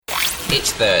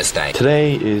It's Thursday.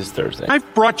 Today is Thursday.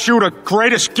 I've brought you the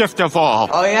greatest gift of all.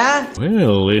 Oh, yeah?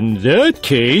 Well, in that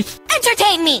case...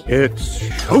 Entertain me! It's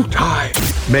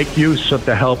showtime. Make use of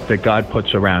the help that God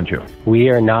puts around you. We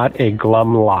are not a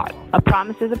glum lot. A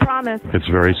promise is a promise. It's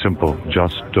very simple.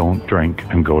 Just don't drink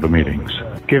and go to meetings.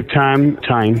 Give time.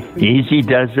 Easy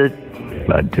does it,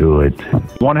 but do it.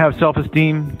 Want to have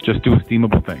self-esteem? Just do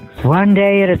esteemable things. One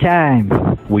day at a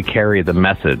time. We carry the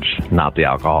message, not the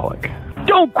alcoholic.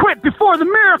 Don't quit before the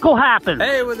miracle happens.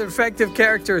 Hey, with Effective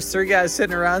Characters, three guys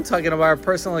sitting around talking about our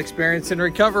personal experience in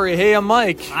recovery. Hey, I'm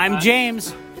Mike. I'm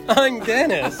James. I'm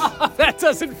Dennis. That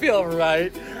doesn't feel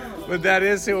right, but that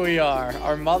is who we are.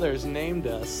 Our mothers named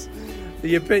us.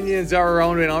 The opinions are our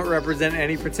own. We don't represent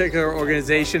any particular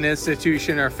organization,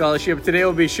 institution, or fellowship. Today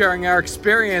we'll be sharing our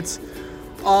experience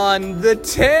on the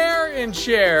Tear and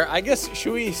Share. I guess,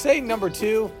 should we say number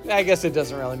 2? I guess it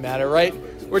doesn't really matter, right?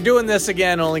 We're doing this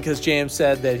again only because James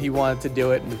said that he wanted to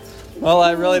do it. And, well,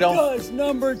 I really don't. Does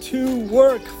number 2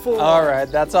 work for? All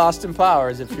right, that's Austin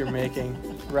Powers if you're making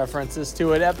references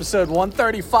to it. Episode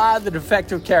 135, the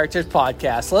Defective Characters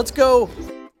Podcast. Let's go.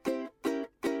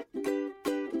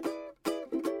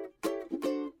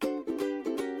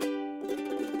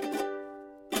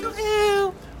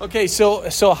 Okay,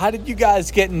 so how did you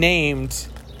guys get named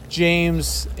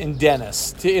James and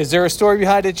Dennis? Is there a story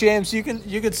behind it, James? You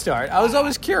can start. I was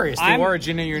always curious the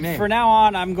origin of your name. For now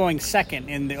on, I'm going second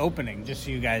in the opening, just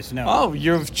so you guys know. Oh,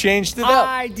 you've changed it up.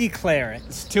 I declare it.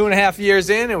 It's 2.5 years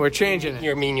in, and we're changing it.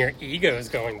 You mean your ego is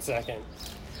going second?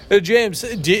 James,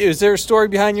 is there a story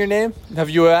behind your name? Have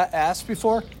you asked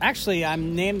before? Actually,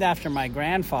 I'm named after my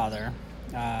grandfather,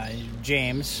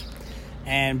 James,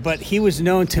 but he was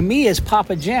known to me as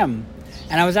Papa Jim.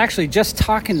 And I was actually just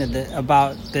talking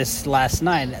about this last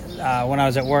night when I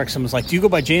was at work. Someone was like, do you go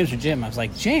by James or Jim? I was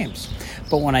like, James.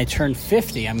 But when I turn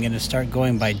 50, I'm going to start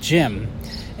going by Jim.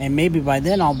 And maybe by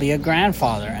then I'll be a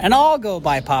grandfather. And I'll go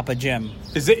by Papa Jim.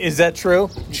 Is that true?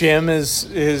 Jim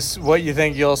is what you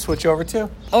think you'll switch over to?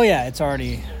 Oh, yeah. It's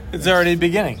already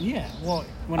beginning. Yeah. Well,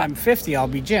 when I'm 50, I'll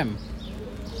be Jim.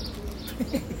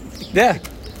 Yeah.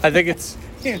 I think it's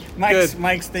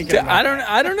Mike's thinking about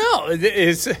I don't know.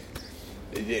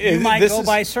 You might go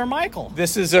by Sir Michael.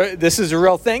 This is a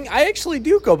real thing. I actually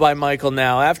do go by Michael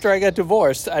now. After I got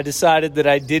divorced, I decided that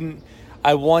I don't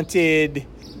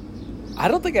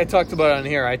think I talked about it on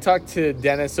here. I talked to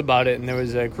Dennis about it, and there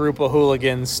was a group of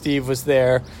hooligans. Steve was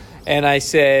there, and I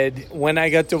said, when I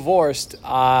got divorced,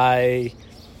 I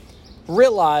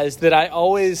realized that I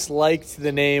always liked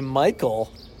the name Michael,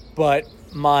 but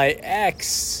my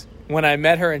ex, when I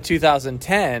met her in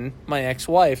 2010, my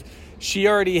ex-wife, she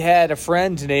already had a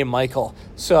friend named Michael.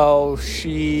 So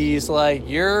she's like,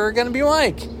 you're going to be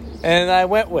Mike. And I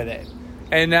went with it.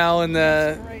 And now it's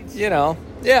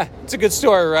a good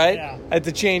story, right? Yeah. I had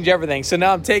to change everything. So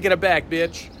now I'm taking it back,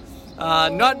 bitch.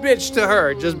 Not bitch to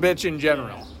her, just bitch in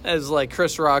general, as like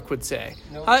Chris Rock would say.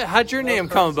 How'd your name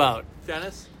come about,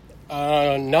 Dennis?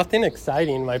 Nothing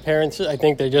exciting. My parents, I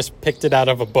think they just picked it out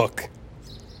of a book.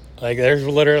 Like, there's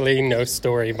literally no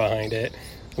story behind it.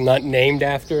 I'm not named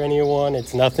after anyone.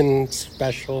 It's nothing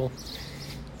special.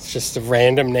 It's just a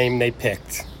random name they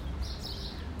picked.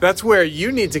 That's where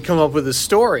you need to come up with a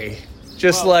story.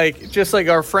 Just like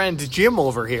our friend Jim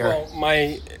over here.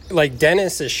 Well,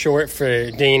 Dennis is short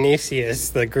for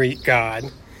Dionysius, the Greek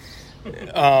god.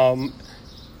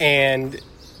 And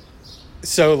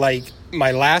so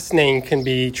my last name can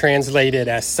be translated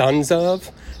as sons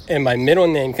of, and my middle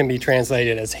name can be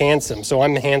translated as handsome. So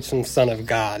I'm the handsome son of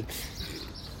God.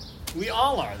 We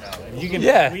all are, though.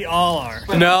 Yeah. We all are.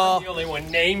 But no. I'm the only one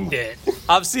named it.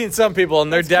 I've seen some people,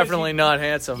 and they're definitely not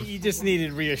handsome. You just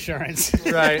needed reassurance.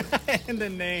 Right. In the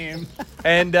name.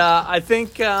 And I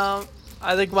think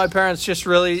my parents just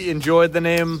really enjoyed the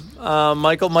name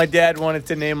Michael. My dad wanted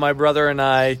to name my brother and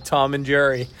I Tom and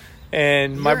Jerry.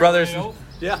 And my brother's... Real?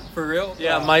 Yeah. For real?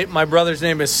 Yeah, my brother's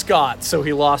name is Scott, so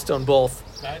he lost on both.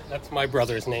 That's my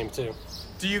brother's name, too.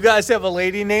 Do you guys have a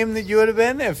lady name that you would have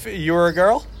been if you were a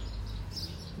girl?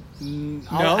 No,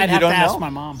 I'd have to ask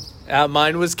my mom.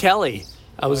 Mine was Kelly.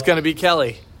 I was going to be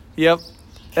Kelly. Yep.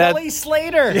 Kelly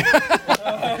Slater.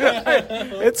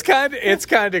 It's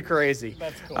kind of crazy.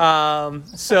 That's cool.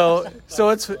 So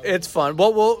it's fun.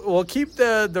 Well, we'll keep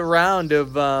the round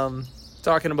of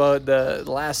talking about the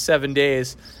last 7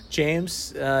 days.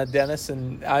 James, Dennis,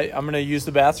 and I'm going to use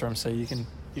the bathroom so you can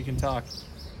talk.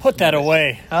 Put that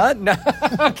away. No.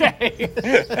 Okay.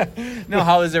 No,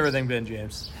 how has everything been,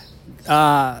 James?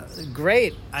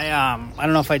 Great. I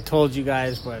don't know if I told you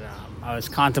guys, but I was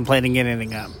contemplating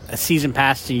getting a season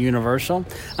pass to Universal.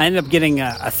 I ended up getting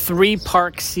a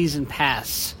 3-park season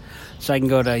pass So I can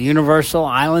go to Universal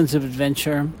Islands of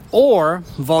Adventure or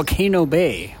Volcano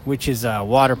Bay, which is a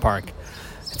water park.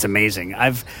 It's amazing.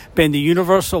 I've been to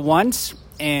Universal once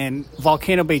and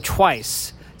Volcano Bay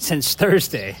twice since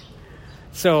Thursday.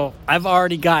 So I've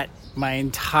already got my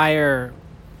entire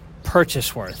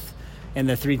purchase worth in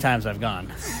the 3 times I've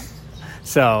gone.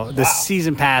 So the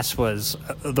season pass was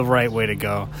the right way to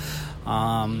go.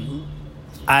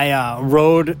 I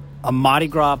rode a Mardi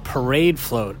Gras parade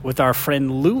float with our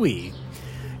friend Louie,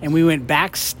 and we went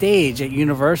backstage at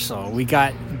Universal. We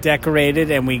got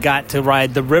decorated, and we got to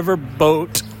ride the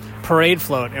riverboat parade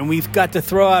float, and we've got to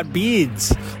throw out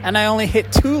beads, and I only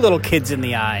hit 2 little kids in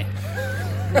the eye.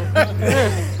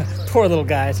 Poor little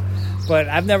guys. But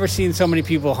I've never seen so many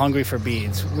people hungry for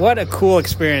beads. What a cool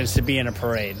experience to be in a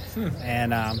parade.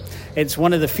 And it's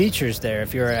one of the features there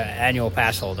if you're an annual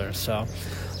pass holder. So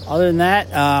other than that,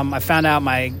 I found out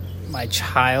my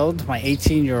child, my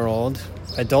 18-year-old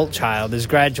adult child, is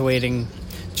graduating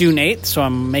June 8th. So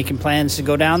I'm making plans to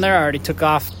go down there. I already took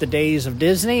off the days of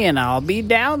Disney, and I'll be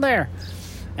down there.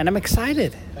 And I'm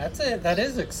excited. That's it. That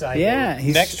is exciting. Yeah.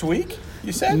 Next week,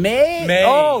 you said? May.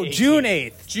 Oh, 18th. June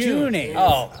 8th. June 8th.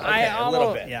 Oh, okay, a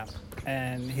little bit. Yeah.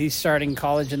 And he's starting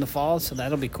college in the fall, so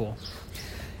that'll be cool.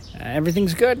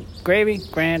 Everything's good. Gravy,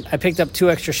 grand. I picked up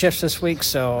 2 extra shifts this week,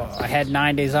 so I had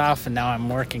 9 days off, and now I'm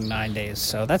working 9 days,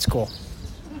 so that's cool.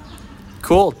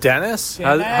 Cool. Dennis?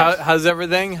 How's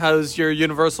everything? How's your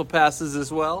Universal passes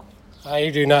as well? I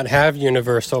do not have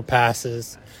Universal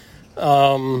passes.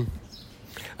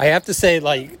 I have to say,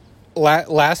 like,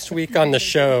 last week on the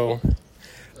show,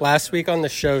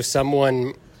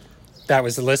 someone that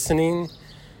was listening,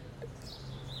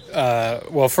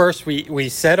 first we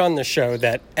said on the show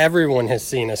that everyone has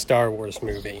seen a Star Wars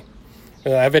movie.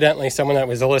 Evidently, someone that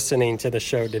was listening to the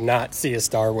show did not see a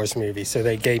Star Wars movie, so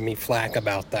they gave me flack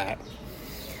about that.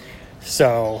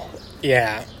 So,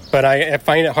 yeah. But I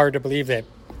find it hard to believe that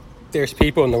there's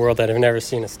people in the world that have never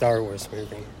seen a Star Wars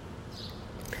movie.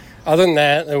 Other than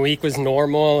that, the week was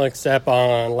normal, except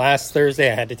on last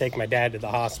Thursday I had to take my dad to the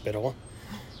hospital.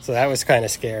 So that was kind of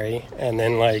scary. And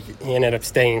then, he ended up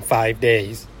staying 5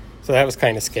 days. So that was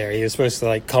kind of scary. He was supposed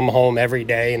to, come home every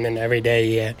day, and then every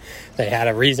day they had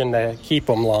a reason to keep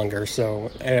him longer. So,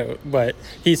 but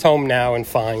he's home now and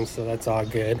fine, so that's all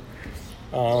good.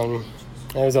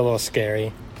 It was a little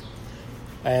scary.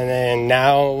 And then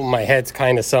now my head's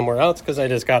kind of somewhere else because I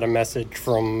just got a message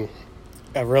from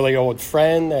a really old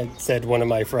friend that said one of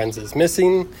my friends is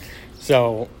missing.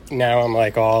 So now I'm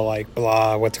all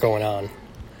blah, what's going on?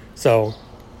 So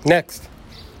next.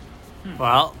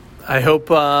 Well, I hope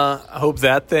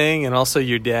that thing, and also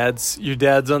your dad's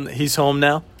he's home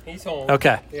now? He's home.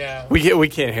 Okay. Yeah. We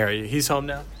can't hear you. He's home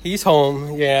now? He's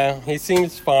home, yeah. He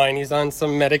seems fine. He's on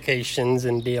some medications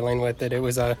and dealing with it. It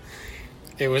was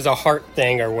a heart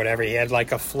thing or whatever. He had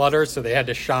a flutter, so they had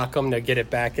to shock him to get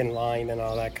it back in line and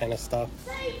all that kind of stuff.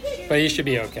 But he should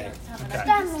be okay.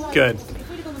 Good.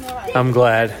 I'm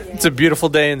glad. It's a beautiful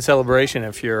day in celebration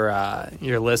if you're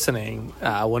listening.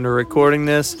 When we're recording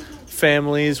this,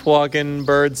 families walking,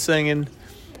 birds singing.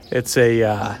 It's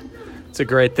a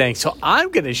great thing. So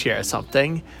I'm going to share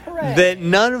something that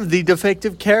none of the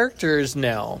defective characters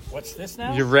know. What's this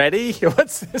now? You ready?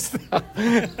 What's this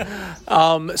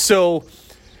now? So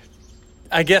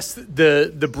I guess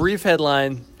the brief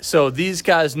headline. So these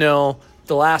guys know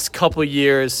the last couple of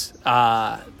years,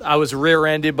 I was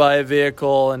rear-ended by a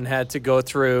vehicle and had to go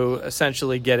through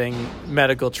essentially getting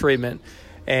medical treatment.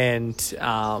 And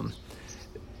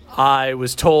I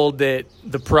was told that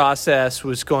the process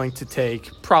was going to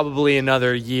take probably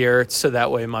another year, so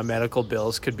that way my medical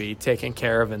bills could be taken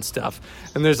care of and stuff.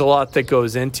 And there's a lot that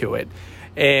goes into it.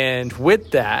 And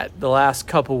with that, the last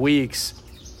couple weeks,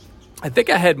 I think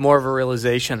I had more of a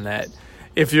realization that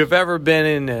if you've ever been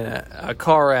in a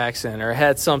car accident or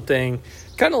had something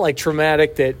kind of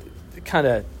traumatic that kind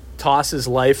of tosses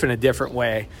life in a different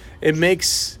way, it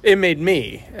made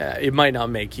me, it might not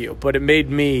make you, but it made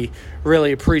me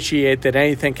really appreciate that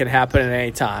anything can happen at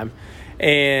any time.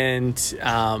 And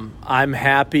I'm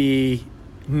happy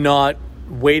not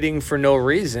waiting for no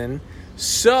reason.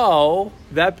 So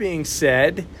that being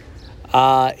said,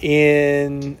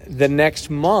 in the next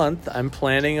month, I'm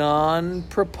planning on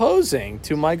proposing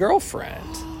to my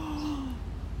girlfriend.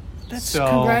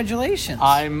 Congratulations.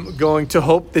 I'm going to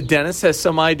hope that Dennis has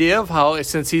some idea of how,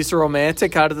 since he's the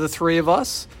romantic out of the three of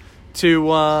us,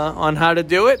 on how to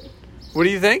do it. What do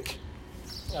you think?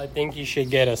 I think you should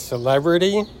get a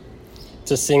celebrity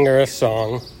to sing her a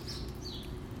song.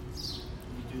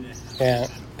 Yeah,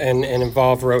 and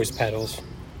involve rose petals.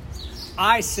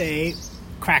 I say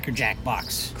Cracker Jack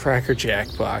box. Cracker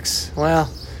Jack box.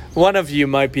 Well, One of you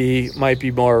might be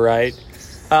more right.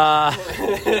 I'm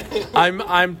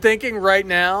thinking right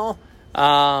now.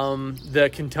 The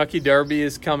Kentucky Derby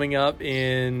is coming up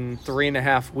in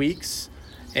 3.5 weeks,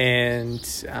 and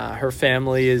her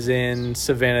family is in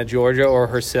Savannah, Georgia, or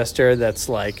her sister. That's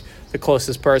like the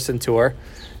closest person to her.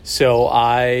 So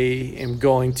I am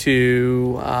going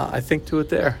to, I think, do it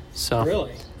there. So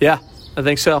Really? Yeah, I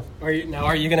think so. Are you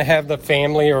going to have the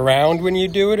family around when you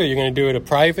do it, or are you going to do it a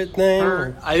private thing?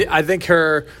 I think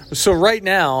her. So right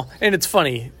now, and it's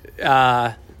funny.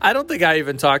 I don't think I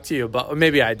even talked to you about.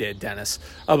 Maybe I did, Dennis.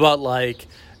 About like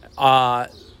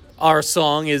our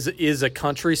song is a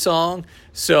country song.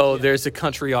 So there's a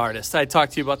country artist. I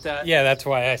talked to you about that. Yeah, that's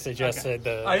why I suggested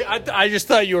the. I just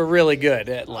thought you were really good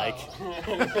at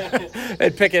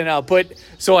at picking it out. But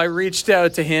so I reached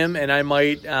out to him, and I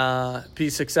might be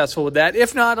successful with that.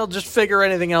 If not, I'll just figure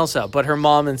anything else out. But her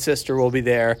mom and sister will be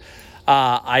there.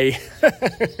 It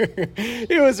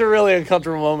was a really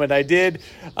uncomfortable moment. I did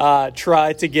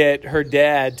try to get her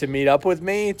dad to meet up with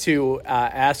me to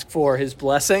ask for his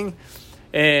blessing.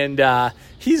 And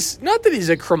he's not that he's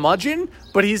a curmudgeon,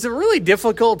 but he's a really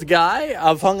difficult guy.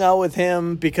 I've hung out with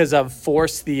him because I've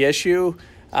forced the issue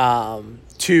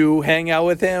to hang out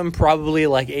with him probably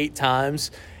like 8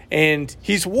 times. And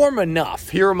he's warm enough.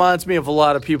 He reminds me of a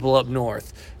lot of people up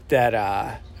north that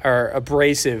are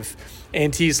abrasive.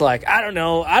 And he's like, I don't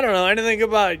know anything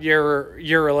about your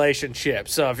relationship.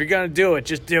 So if you're going to do it,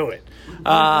 just do it.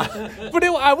 But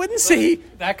I wouldn't say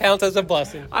that counts as a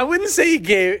blessing. I wouldn't say he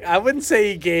gave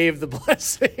the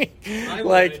blessing.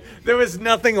 Like there was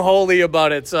nothing holy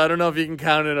about it. So I don't know if you can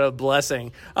count it a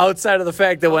blessing outside of the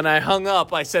fact that when I hung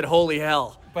up, I said, "Holy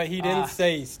hell." But he didn't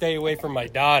say stay away from my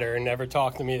daughter and never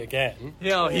talk to me again.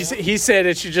 He said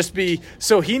it should just be.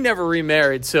 So he never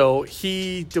remarried. So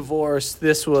he divorced.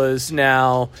 This was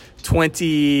now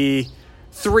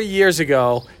 23 years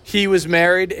ago. He was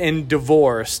married and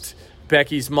divorced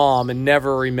Becky's mom and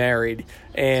never remarried.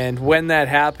 And when that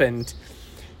happened,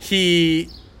 he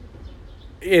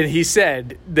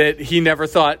said that he never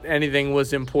thought anything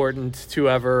was important to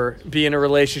ever be in a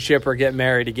relationship or get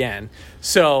married again.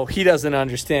 So he doesn't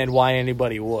understand why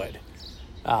anybody would.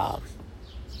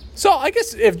 So I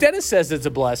guess if Dennis says it's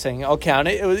a blessing, I'll count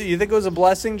it. You think it was a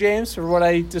blessing, James, for what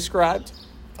I described?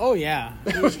 Oh, yeah.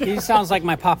 He sounds like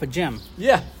my Papa Jim.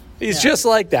 Yeah. He's just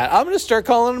like that. I'm going to start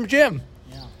calling him Jim.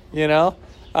 Yeah. You know?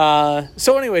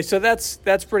 So anyway, so that's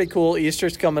pretty cool.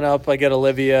 Easter's coming up. I get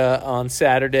Olivia on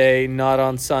Saturday, not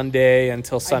on Sunday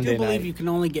until Sunday night. I do believe you can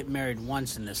only get married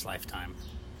once in this lifetime.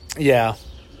 Yeah.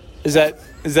 Is that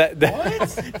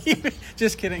what?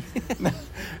 Just kidding.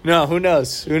 No, who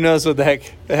knows? Who knows what the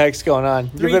heck's going on?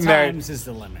 3 You've been times married. is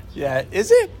the limit. Yeah, is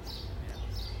it?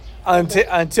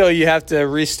 Until you have to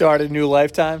restart a new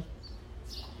lifetime?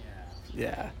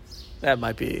 Yeah. That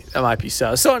might be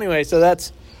so. So anyway, so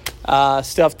that's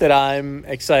stuff that I'm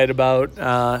excited about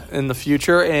in the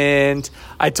future. And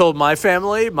I told my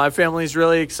family. My family's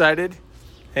really excited.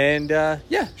 And,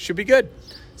 should be good.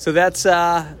 So that's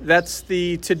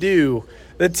the to-do.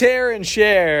 The tear and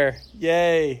share.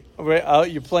 Yay. Oh,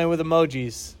 you're playing with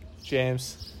emojis,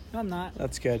 James. No, I'm not.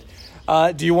 That's good.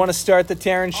 Do you want to start the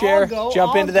tear and share?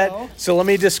 Jump into that? So let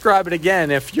me describe it again.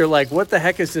 If you're like, what the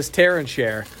heck is this tear and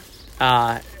share?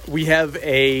 We have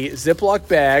a Ziploc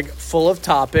bag full of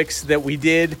topics that we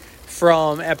did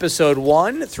from episode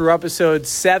 1 through episode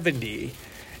 70.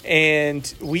 And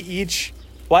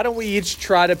why don't we each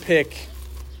try to pick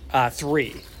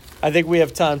 3? I think we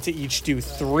have time to each do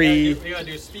 3. We gotta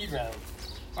do a speed round.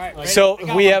 All right, so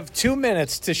we have 2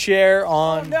 minutes to share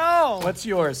on. Oh, no. What's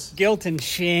yours? Guilt and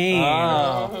shame.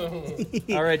 Oh.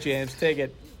 All right, James, take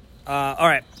it. All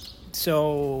right.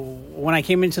 So when I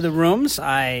came into the rooms,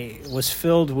 I was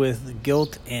filled with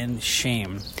guilt and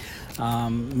shame,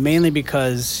 mainly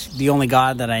because the only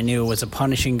God that I knew was a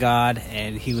punishing God,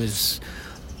 and he was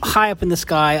high up in the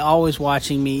sky, always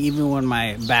watching me, even when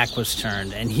my back was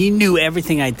turned. And he knew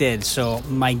everything I did. So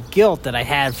my guilt that I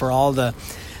had for all the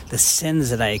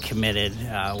sins that I committed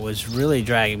was really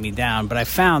dragging me down. But I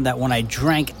found that when I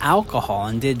drank alcohol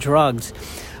and did drugs,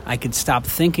 I could stop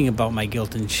thinking about my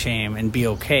guilt and shame and be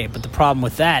okay. But the problem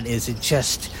with that is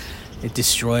it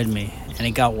destroyed me, and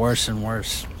it got worse and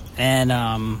worse. And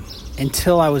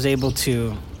until I was able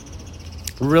to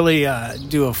really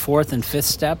do a 4th and 5th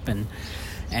step and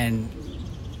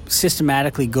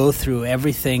systematically go through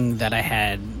everything that I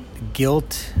had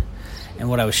guilt and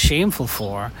what I was shameful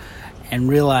for, and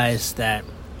realize that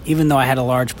even though I had a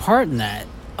large part in that,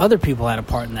 other people had a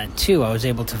part in that too. I was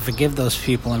able to forgive those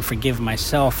people and forgive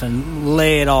myself and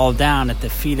lay it all down at the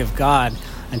feet of God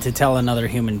and to tell another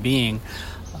human being.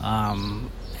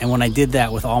 And when I did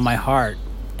that with all my heart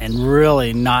and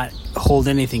really not hold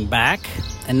anything back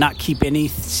and not keep any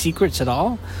secrets at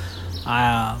all,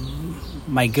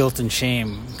 my guilt and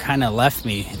shame kind of left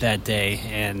me that day,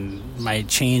 and my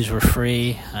chains were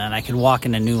free, and I could walk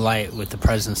in a new light with the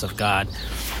presence of God.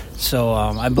 So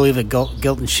I believe that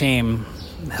guilt and shame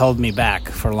held me back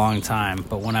for a long time.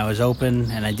 But when I was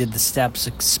open and I did the steps,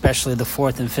 especially the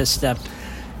 4th and 5th step,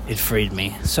 it freed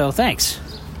me. So thanks.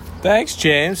 Thanks,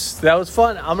 James. That was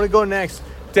fun. I'm going to go next.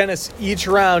 Dennis, each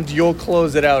round you'll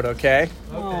close it out, okay?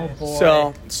 Oh, boy.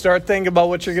 So start thinking about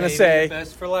what you're going to say.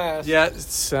 Best for last. Yeah,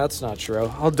 that's not true.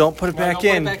 Oh, don't put it back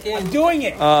in. I'm doing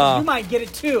it. You might get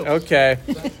it too. Okay.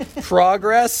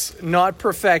 Progress, not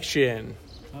perfection.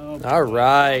 All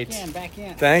right. Back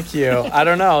in. Thank you. I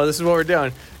don't know. This is what we're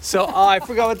doing. So, I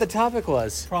forgot what the topic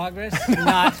was. Progress,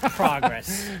 not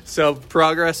progress. So,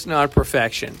 progress, not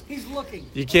perfection. He's looking.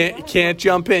 You can't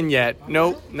jump in yet.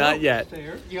 Nope, not yet.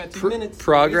 You got 2 minutes.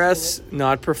 Progress,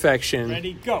 not perfection.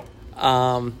 Ready, go.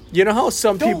 You know how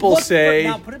some people say.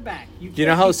 Now put it back. You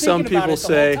know how some people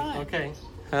say. Okay.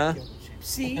 Huh?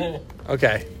 See?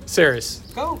 Okay. Serious.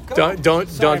 Go.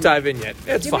 Don't dive in yet.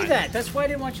 It's Give fine. me that. That's why I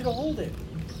didn't want you to hold it.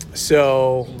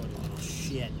 So,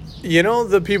 Shit. you know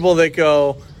the people that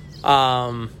go,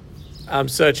 I'm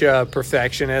such a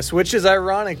perfectionist, which is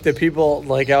ironic that people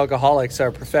like alcoholics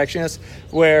are perfectionists,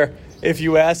 where if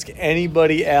you ask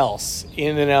anybody else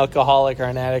in an alcoholic or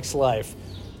an addict's life,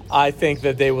 I think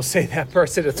that they will say that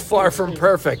person is far from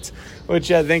perfect,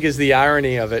 which I think is the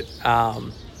irony of it.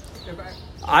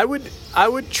 I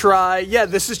would try, yeah,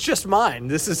 this is just mine.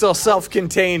 This is all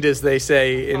self-contained, as they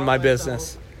say in my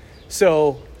business.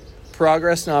 So,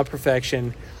 progress, not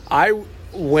perfection.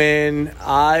 When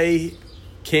I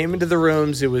came into the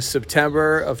rooms, it was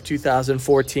September of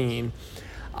 2014.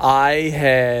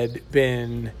 I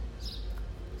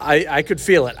could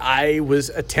feel it. I was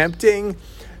attempting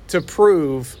to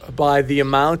prove by the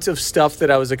amount of stuff that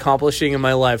I was accomplishing in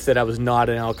my life that I was not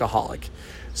an alcoholic.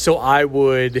 So I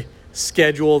would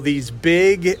schedule these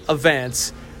big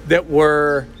events that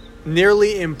were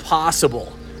nearly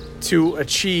impossible to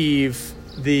achieve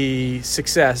the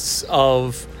success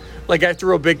of. Like, I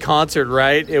threw a big concert,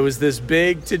 right? It was this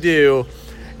big to do,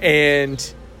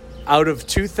 and out of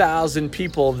 2,000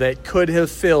 people that could have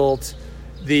filled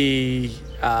the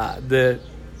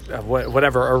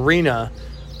arena,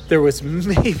 there was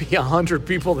maybe 100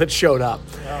 people that showed up.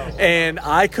 Oh. And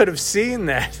I could have seen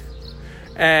that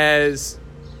as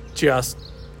just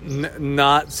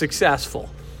not successful.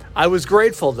 I was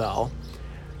grateful, though,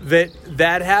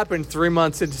 that happened 3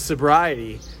 months into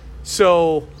sobriety.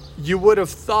 So you would have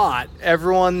thought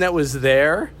everyone that was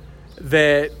there,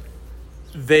 that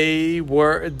they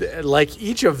were, like,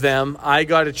 each of them, I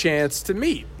got a chance to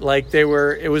meet. Like, it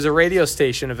was a radio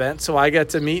station event, so I got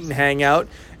to meet and hang out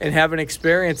and have an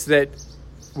experience that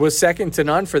was second to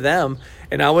none for them.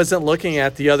 And I wasn't looking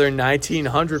at the other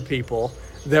 1,900 people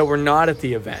that were not at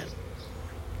the event.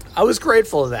 I was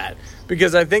grateful of that,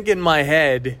 because I think in my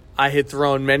head I had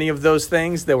thrown many of those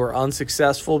things that were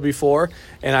unsuccessful before,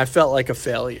 and I felt like a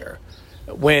failure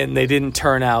when they didn't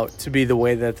turn out to be the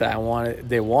way that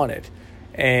they wanted.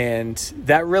 And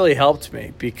that really helped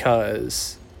me,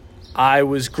 because I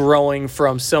was growing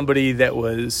from somebody that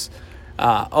was,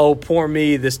 oh, poor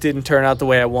me, this didn't turn out the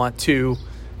way I want to.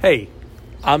 Hey,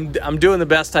 I'm doing the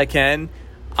best I can.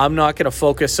 I'm not going to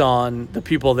focus on the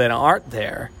people that aren't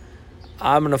there.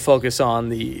 I'm going to focus on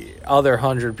the other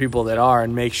 100 people that are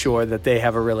and make sure that they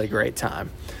have a really great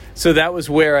time. So that was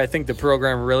where I think the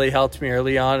program really helped me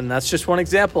early on, and that's just one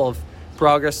example of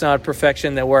progress, not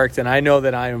perfection, that worked, and I know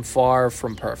that I am far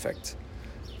from perfect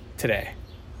today.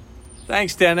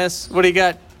 Thanks, Dennis. What do you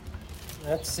got?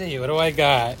 Let's see. What do I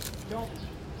got?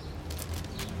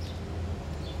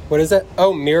 What is that?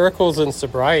 Oh, miracles in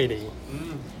sobriety.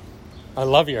 I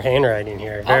love your handwriting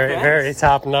here. Very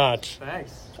top notch.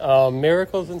 Thanks.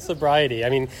 Miracles in sobriety. I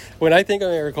mean, when I think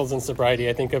of miracles in sobriety,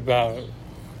 I think about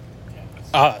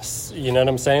us. You know what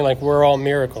I'm saying? Like, we're all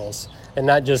miracles. And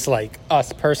not just like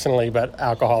us personally, but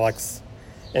alcoholics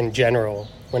in general.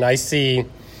 When I see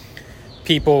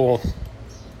people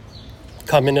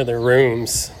come into their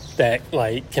rooms that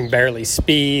like can barely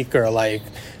speak, or like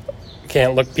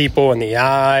can't look people in the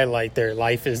eye, like their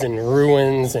life is in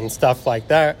ruins and stuff like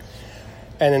that,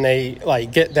 and then they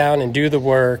like get down and do the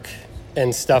work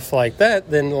and stuff like that,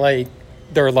 then like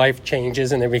their life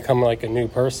changes and they become like a new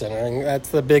person. And that's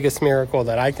the biggest miracle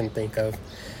that I can think of,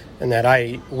 and that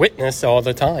I witness all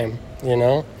the time, you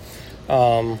know?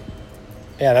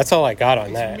 Yeah, that's all I got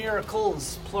on that.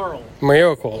 Miracles, plural.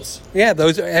 Miracles. Yeah,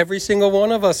 every single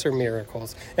one of us are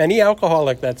miracles. Any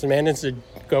alcoholic that's managed to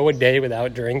go a day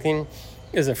without drinking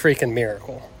is a freaking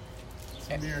miracle. It's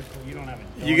a miracle you don't have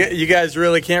a You guys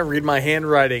really can't read my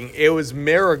handwriting. It was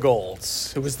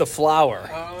marigolds. It was the flower.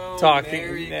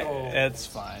 Talking. marigold. That's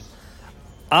fine.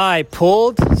 I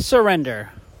pulled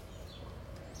surrender.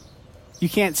 You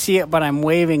can't see it, but I'm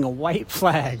waving a white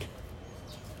flag.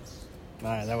 All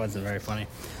right, that wasn't very funny.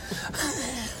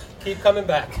 Keep coming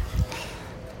back.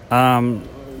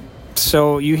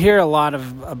 So you hear a lot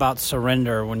about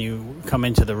surrender when you come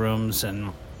into the rooms,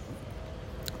 and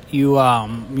you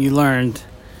learned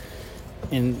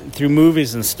through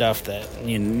movies and stuff that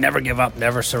you never give up,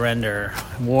 never surrender.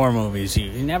 War movies,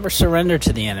 you never surrender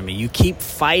to the enemy. You keep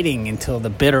fighting until the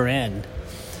bitter end.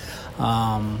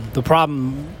 The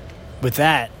problem with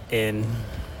that in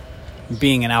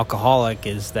being an alcoholic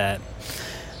is that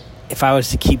if I was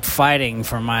to keep fighting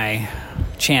for my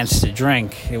chance to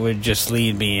drink, it would just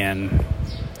lead me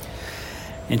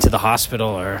into the hospital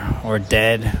or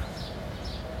dead,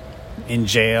 in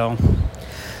jail,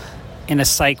 in a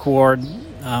psych ward.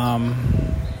 And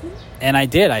I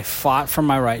did. I fought for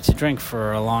my right to drink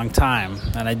for a long time,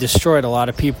 and I destroyed a lot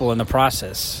of people in the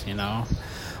process,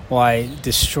 Well, I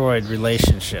destroyed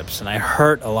relationships, and I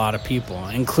hurt a lot of people,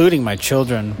 including my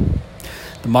children.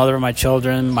 The mother of my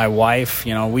children, my wife,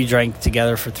 we drank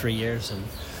together for 3 years,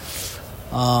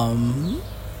 and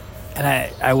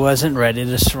I wasn't ready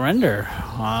to surrender.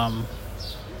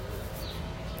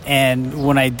 And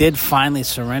when I did finally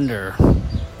surrender,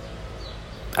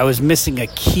 I was missing a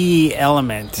key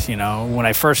element, when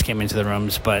I first came into the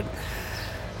rooms, but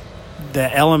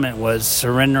the element was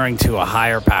surrendering to a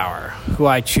higher power, who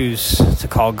I choose to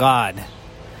call God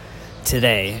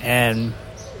today. And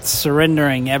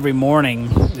surrendering every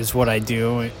morning is what I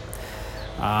do.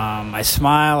 I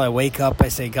smile, I wake up, I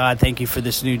say, God, thank you for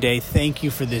this new day. Thank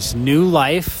you for this new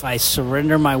life. I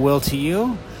surrender my will to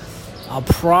you. I'll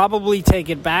probably take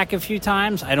it back a few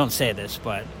times. I don't say this,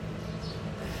 but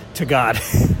to God.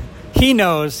 He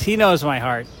knows my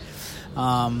heart.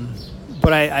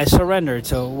 But I surrender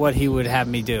to what he would have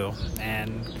me do.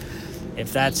 And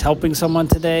if that's helping someone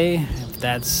today, if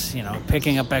that's,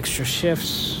 picking up extra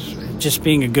shifts, just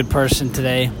being a good person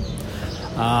today,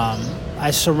 I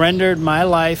surrendered my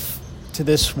life to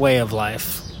this way of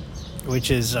life, which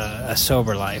is a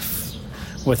sober life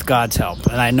with God's help.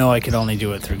 And I know I could only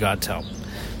do it through God's help.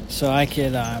 So I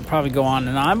could probably go on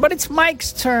and on, but it's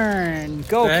Mike's turn.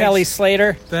 Go, Thanks. Kelly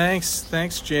Slater.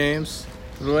 Thanks, James.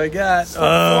 What do I got?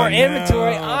 For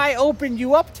inventory, I opened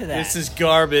you up to that. This is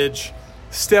garbage.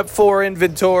 Step 4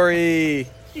 inventory.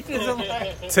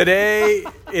 Today,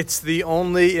 it's the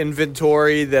only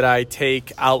inventory that I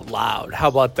take out loud. How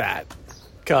about that?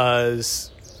 Because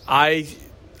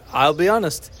I'll be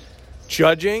honest,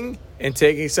 judging and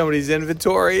taking somebody's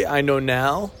inventory, I know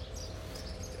now,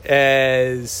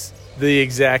 as the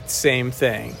exact same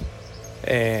thing.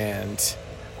 And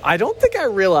I don't think I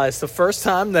realized the first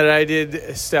time that I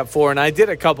did step 4, and I did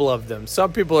a couple of them.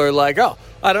 Some people are like, oh,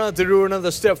 I don't have to do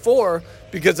another step 4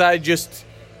 because I just,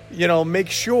 make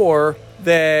sure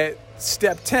that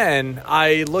step 10,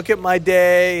 I look at my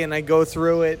day and I go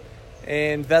through it,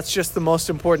 and that's just the most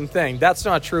important thing. That's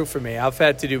not true for me. I've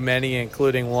had to do many,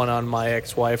 including one on my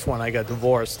ex-wife when I got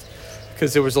divorced,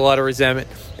 because there was a lot of resentment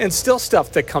and still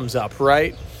stuff that comes up,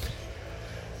 right?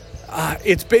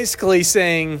 It's basically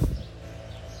saying,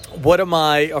 what am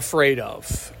I afraid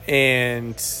of?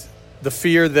 And the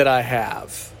fear that I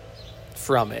have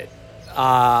from it.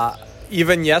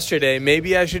 Even yesterday,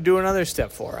 maybe I should do another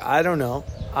step 4. I don't know.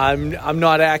 I'm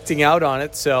not acting out on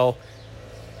it.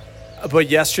 But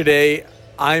yesterday,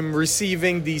 I'm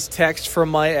receiving these texts from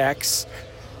my ex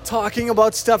talking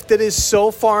about stuff that is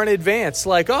so far in advance.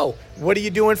 Like, oh, what are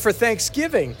you doing for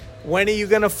Thanksgiving? When are you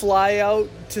going to fly out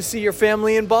to see your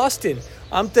family in Boston?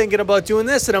 I'm thinking about doing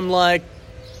this. And I'm like,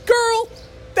 girl,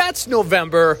 that's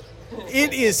November.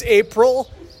 It is April.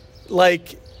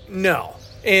 Like, no.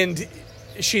 And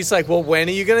she's like, well, when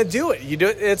are you going to do it?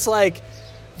 It's like,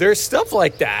 there's stuff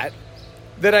like that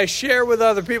I share with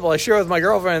other people. I share with my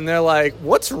girlfriend, and they're like,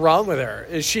 what's wrong with her?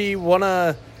 Is she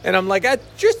wanna... And I'm like, I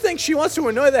just think she wants to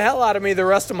annoy the hell out of me the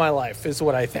rest of my life, is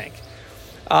what I think.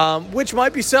 Which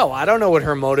might be so. I don't know what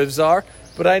her motives are,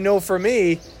 but I know for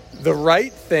me, the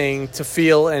right thing to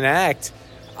feel and act...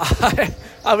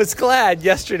 I was glad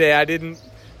yesterday I didn't,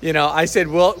 I said,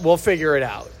 we'll figure it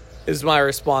out, is my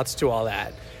response to all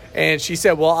that. And she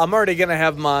said, well, I'm already going to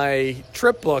have my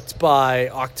trip booked by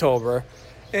October.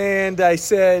 And I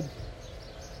said,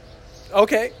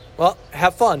 okay, well,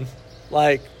 have fun.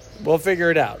 Like, we'll figure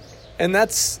it out. And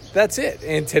that's it.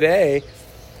 And today,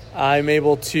 I'm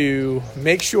able to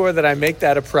make sure that I make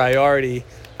that a priority.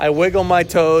 I wiggle my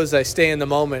toes. I stay in the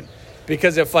moment.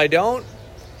 Because if I don't,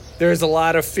 there's a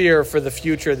lot of fear for the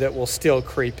future that will still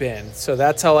creep in. So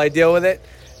that's how I deal with it.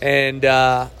 And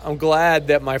I'm glad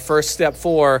that my first step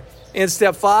 4 and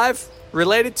step 5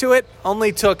 related to it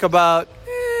only took about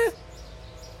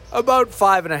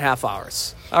 5.5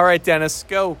 hours. All right, Dennis,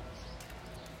 go.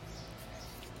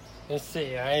 Let's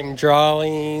see. I'm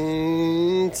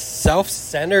drawing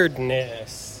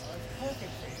self-centeredness.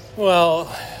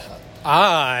 Well,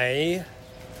 I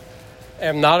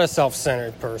am not a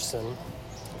self-centered person.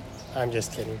 I'm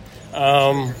just kidding.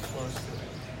 I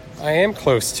am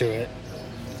close to it.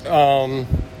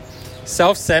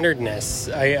 Self-centeredness.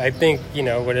 I think,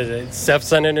 what is it?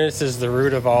 Self-centeredness is the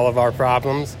root of all of our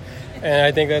problems. And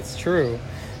I think that's true.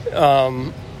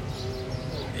 I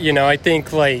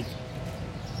think like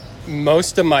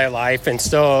most of my life and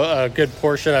still a good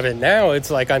portion of it now, it's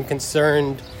like I'm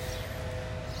concerned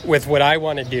with what I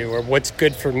want to do or what's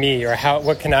good for me or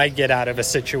what can I get out of a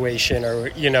situation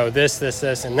or, this,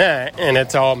 and that. And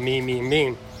it's all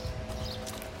me.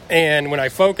 And when I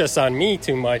focus on me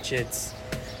too much, it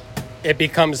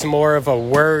becomes more of a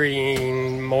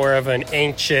worrying, more of an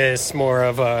anxious, more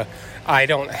of a I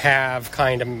don't have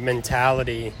kind of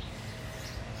mentality.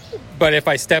 But if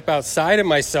I step outside of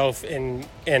myself and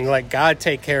let God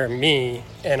take care of me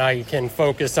and I can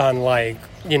focus on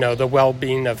the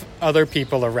well-being of other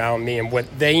people around me and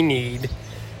what they need,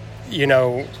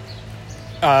 it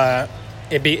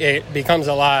becomes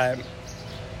a lot.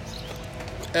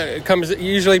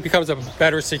 Usually becomes a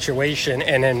better situation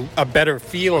and then a better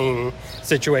feeling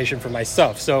situation for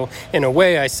myself. So in a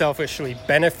way, I selfishly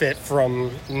benefit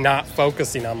from not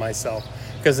focusing on myself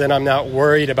because then I'm not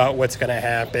worried about what's going to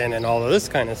happen and all of this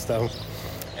kind of stuff.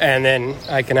 And then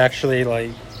I can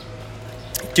actually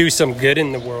do some good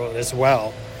in the world as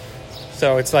well.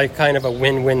 So it's kind of a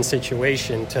win-win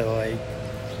situation to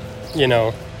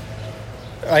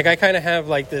I kind of have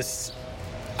this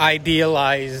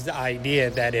idealized idea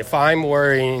that if I'm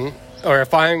worrying or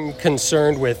if I'm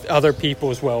concerned with other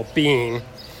people's well-being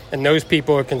and those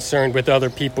people are concerned with other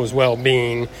people's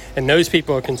well-being and those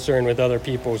people are concerned with other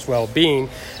people's well-being,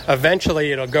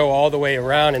 eventually it'll go all the way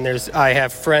around and I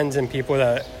have friends and people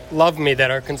that love me that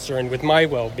are concerned with my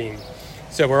well-being.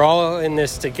 So we're all in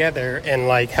this together and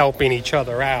helping each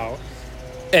other out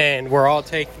and we're all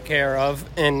taken care of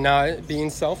and not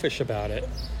being selfish about it.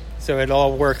 So it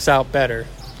all works out better.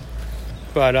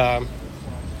 But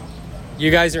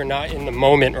you guys are not in the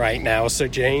moment right now. So,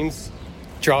 James,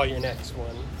 draw your next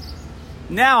one.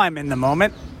 Now I'm in the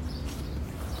moment.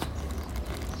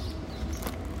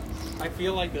 I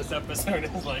feel like this episode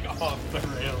is off the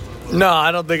rails. No,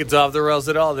 I don't think it's off the rails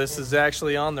at all. This is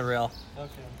actually on the rail.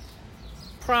 Okay.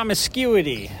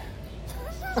 Promiscuity.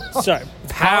 Sorry.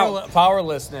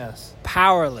 Powerlessness.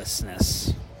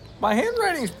 Powerlessness. My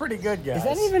handwriting's pretty good, guys. Is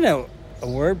that even a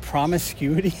word,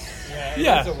 promiscuity?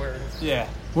 Yeah, it is a word. Yeah.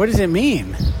 What does it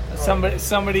mean?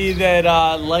 Somebody that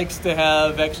likes to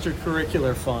have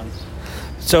extracurricular fun.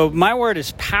 So my word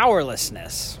is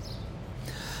powerlessness.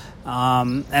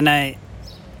 And I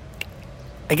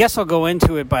guess I'll go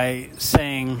into it by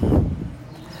saying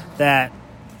that,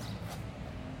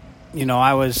 when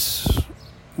I was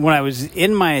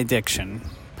in my addiction,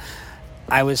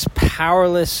 I was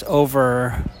powerless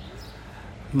over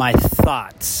my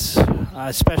thoughts,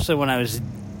 especially when I was,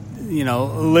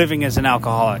 living as an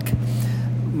alcoholic.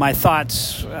 My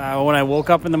thoughts, when I woke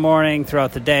up in the morning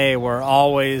throughout the day, were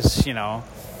always,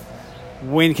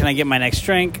 when can I get my next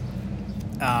drink?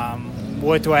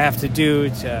 What do I have to do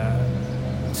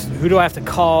who do I have to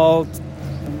call?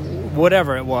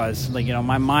 Whatever it was.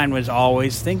 My mind was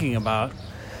always thinking about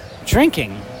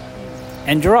drinking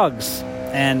and drugs.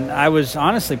 And I was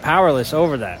honestly powerless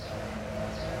over that.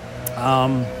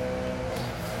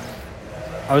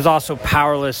 I was also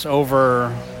powerless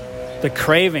over the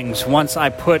cravings once I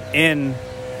put in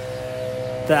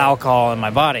the alcohol in my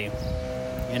body.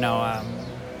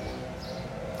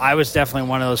 I was definitely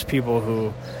one of those people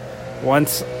who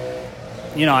once,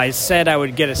 I said I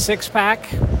would get a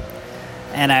 6-pack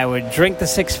and I would drink the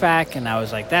 6-pack and I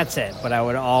was like, that's it. But I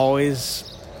would always,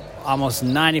 almost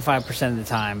 95% of the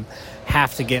time,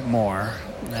 have to get more.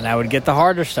 And I would get the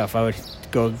harder stuff. I would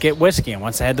go get whiskey. And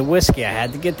once I had the whiskey, I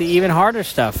had to get the even harder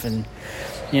stuff. And,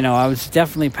 I was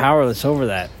definitely powerless over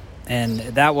that. And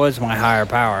that was my higher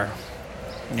power,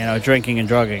 drinking and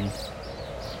drugging.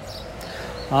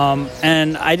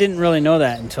 And I didn't really know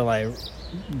that until I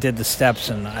did the steps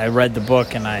and I read the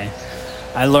book and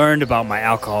I learned about my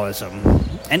alcoholism.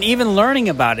 And even learning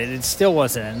about it, it still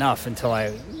wasn't enough until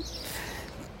I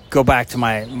go back to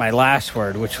my last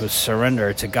word, which was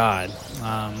surrender to God.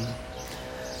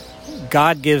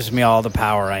 God gives me all the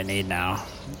power I need now.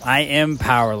 I am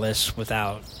powerless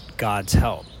without God's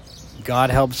help.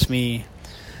 God helps me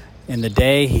in the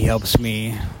day. He helps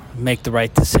me make the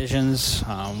right decisions.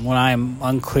 When I'm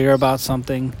unclear about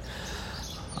something,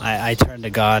 I turn to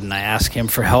God and I ask Him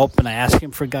for help and I ask Him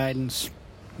for guidance.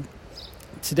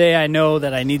 Today I know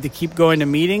that I need to keep going to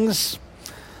meetings,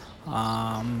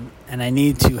 and I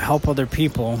need to help other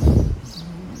people.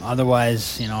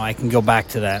 Otherwise, I can go back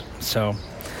to that. So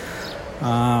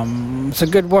it's a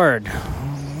good word.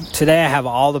 Today I have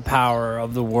all the power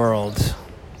of the world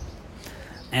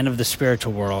and of the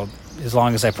spiritual world. As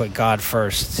long as I put God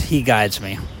first, He guides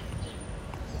me.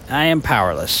 I am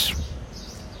powerless,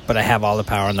 but I have all the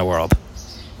power in the world.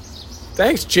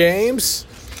 Thanks, James.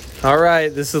 All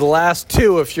right, this is the last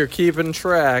two if you're keeping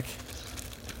track.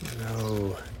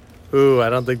 No. Ooh, I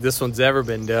don't think this one's ever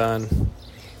been done.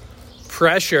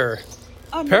 Pressure.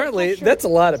 Apparently, that's a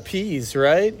lot of P's,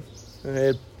 right?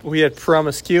 We had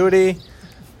promiscuity,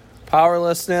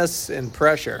 powerlessness, and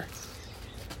pressure.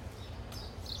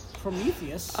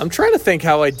 Prometheus. I'm trying to think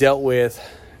how I dealt with.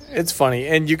 It's funny,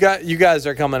 and you guys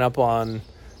are coming up on.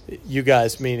 You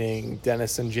guys, meaning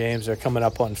Dennis and James, are coming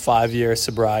up on 5-year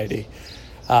sobriety.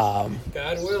 God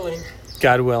willing.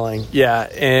 God willing, yeah.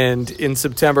 And in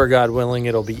September, God willing,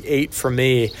 it'll be 8 for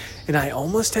me. And I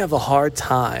almost have a hard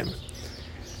time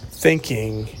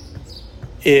thinking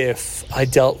if I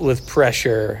dealt with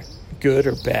pressure, good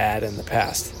or bad, in the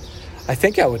past. I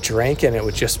think I would drink and it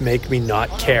would just make me not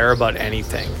care about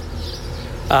anything.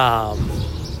 And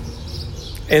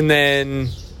then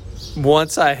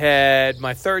once I had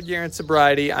my 3rd year in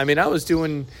sobriety, I was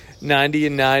doing 90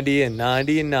 and 90 and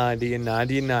 90 and 90 and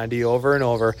 90 and 90 over and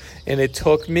over. And it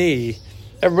took me,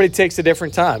 everybody takes a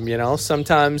different time,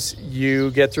 Sometimes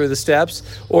you get through the steps,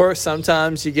 or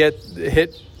sometimes you get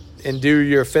hit and do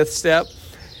your 5th step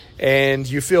and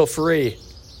you feel free.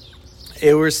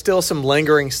 It was still some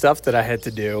lingering stuff that I had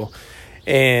to do.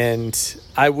 And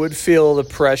I would feel the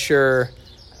pressure,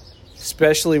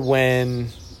 especially when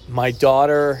I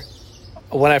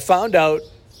found out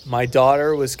my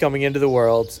daughter was coming into the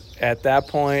world. At that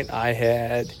point, I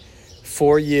had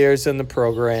 4 years in the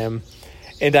program,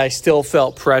 and I still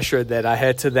felt pressure that I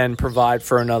had to then provide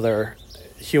for another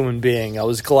human being. I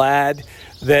was glad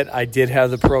that I did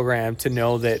have the program to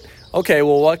know that, okay,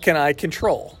 well, what can I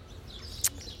control?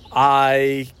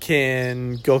 I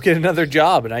can go get another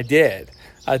job, and I did,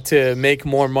 to make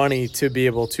more money to be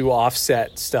able to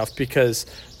offset stuff, because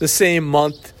the same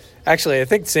month, actually, I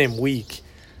think the same week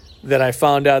that I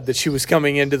found out that she was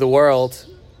coming into the world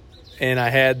and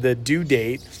I had the due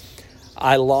date,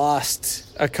 I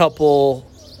lost a couple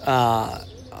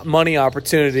money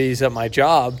opportunities at my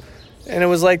job, and it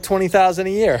was like $20,000 a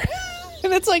year.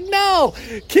 And it's like, no,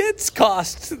 kids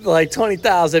cost like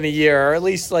 $20,000 a year, or at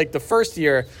least like the first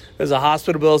year there's the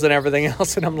hospital bills and everything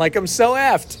else. And I'm like, I'm so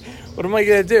effed. What am I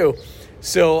going to do?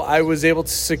 So I was able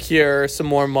to secure some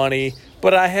more money,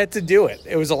 but I had to do it.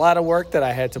 It was a lot of work that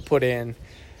I had to put in.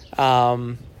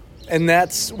 And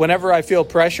that's whenever I feel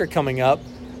pressure coming up,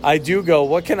 I do go,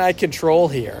 what can I control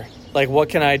here? Like, what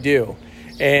can I do?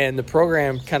 And the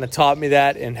program kind of taught me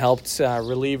that and helped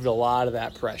relieve a lot of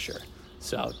that pressure.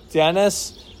 So,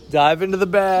 Dennis, dive into the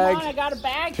bag. Come on, I got a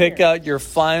bag. Pick out your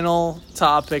final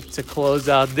topic to close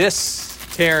out this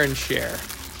tear and share.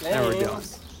 There we go.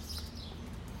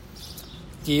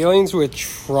 Dealings with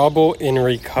trouble in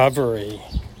recovery.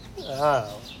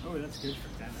 Oh, that's good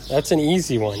for Dennis. That's an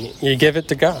easy one. You give it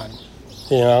to God.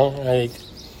 No,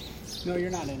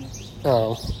 you're not in it.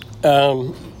 Oh.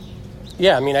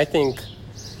 Yeah, I think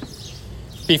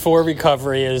before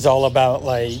recovery is all about,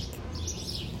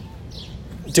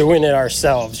 doing it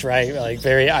ourselves, right? Like,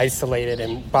 very isolated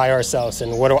and by ourselves.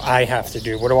 And what do I have to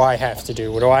do? What do I have to do?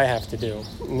 What do I have to do?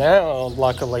 Now,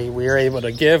 luckily, we are able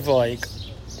to give,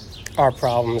 our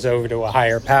problems over to a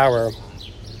higher power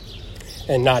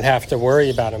and not have to worry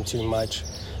about them too much.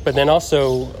 But then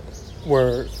also,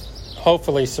 we're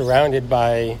hopefully surrounded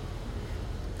by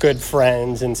good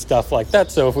friends and stuff like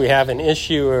that. So if we have an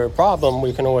issue or a problem,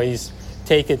 we can always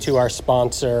take it to our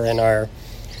sponsor and our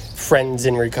friends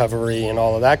in recovery and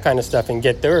all of that kind of stuff and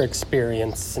get their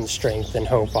experience and strength and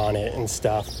hope on it and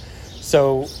stuff.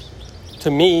 So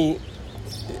to me,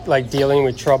 dealing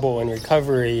with trouble in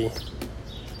recovery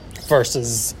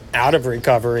versus out of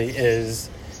recovery is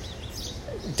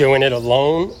doing it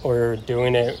alone or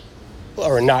doing it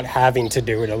or not having to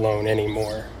do it alone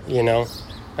anymore.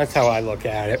 That's how I look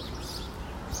at it.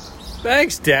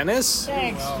 Thanks, Dennis.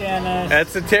 Thanks, Dennis.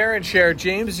 That's the tear and share.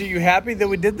 James, are you happy that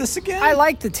we did this again? I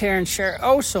like the tear and share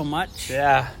so much.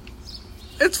 Yeah.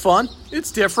 It's fun.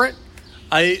 It's different.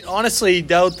 I honestly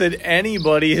doubt that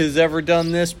anybody has ever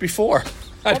done this before.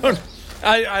 I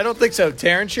don't think so.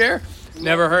 Tear and share?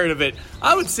 Never heard of it.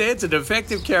 I would say it's a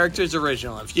Defective Characters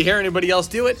original. If you hear anybody else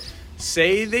do it,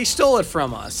 say they stole it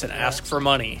from us and ask for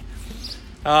money.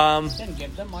 Then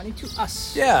give the money to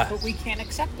us. Yeah. But we can't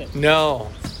accept it. No,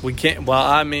 we can't. Well,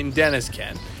 I mean, Dennis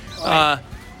can.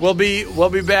 We'll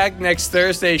be back next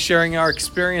Thursday sharing our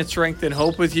experience, strength, and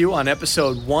hope with you on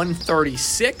episode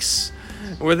 136.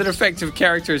 Where the Defective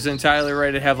Character is entirely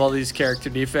right to have all these character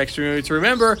defects removed.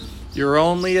 Remember, you're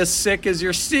only as sick as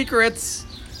your secrets.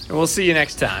 And we'll see you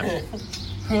next time.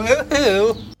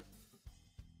 Woohoo!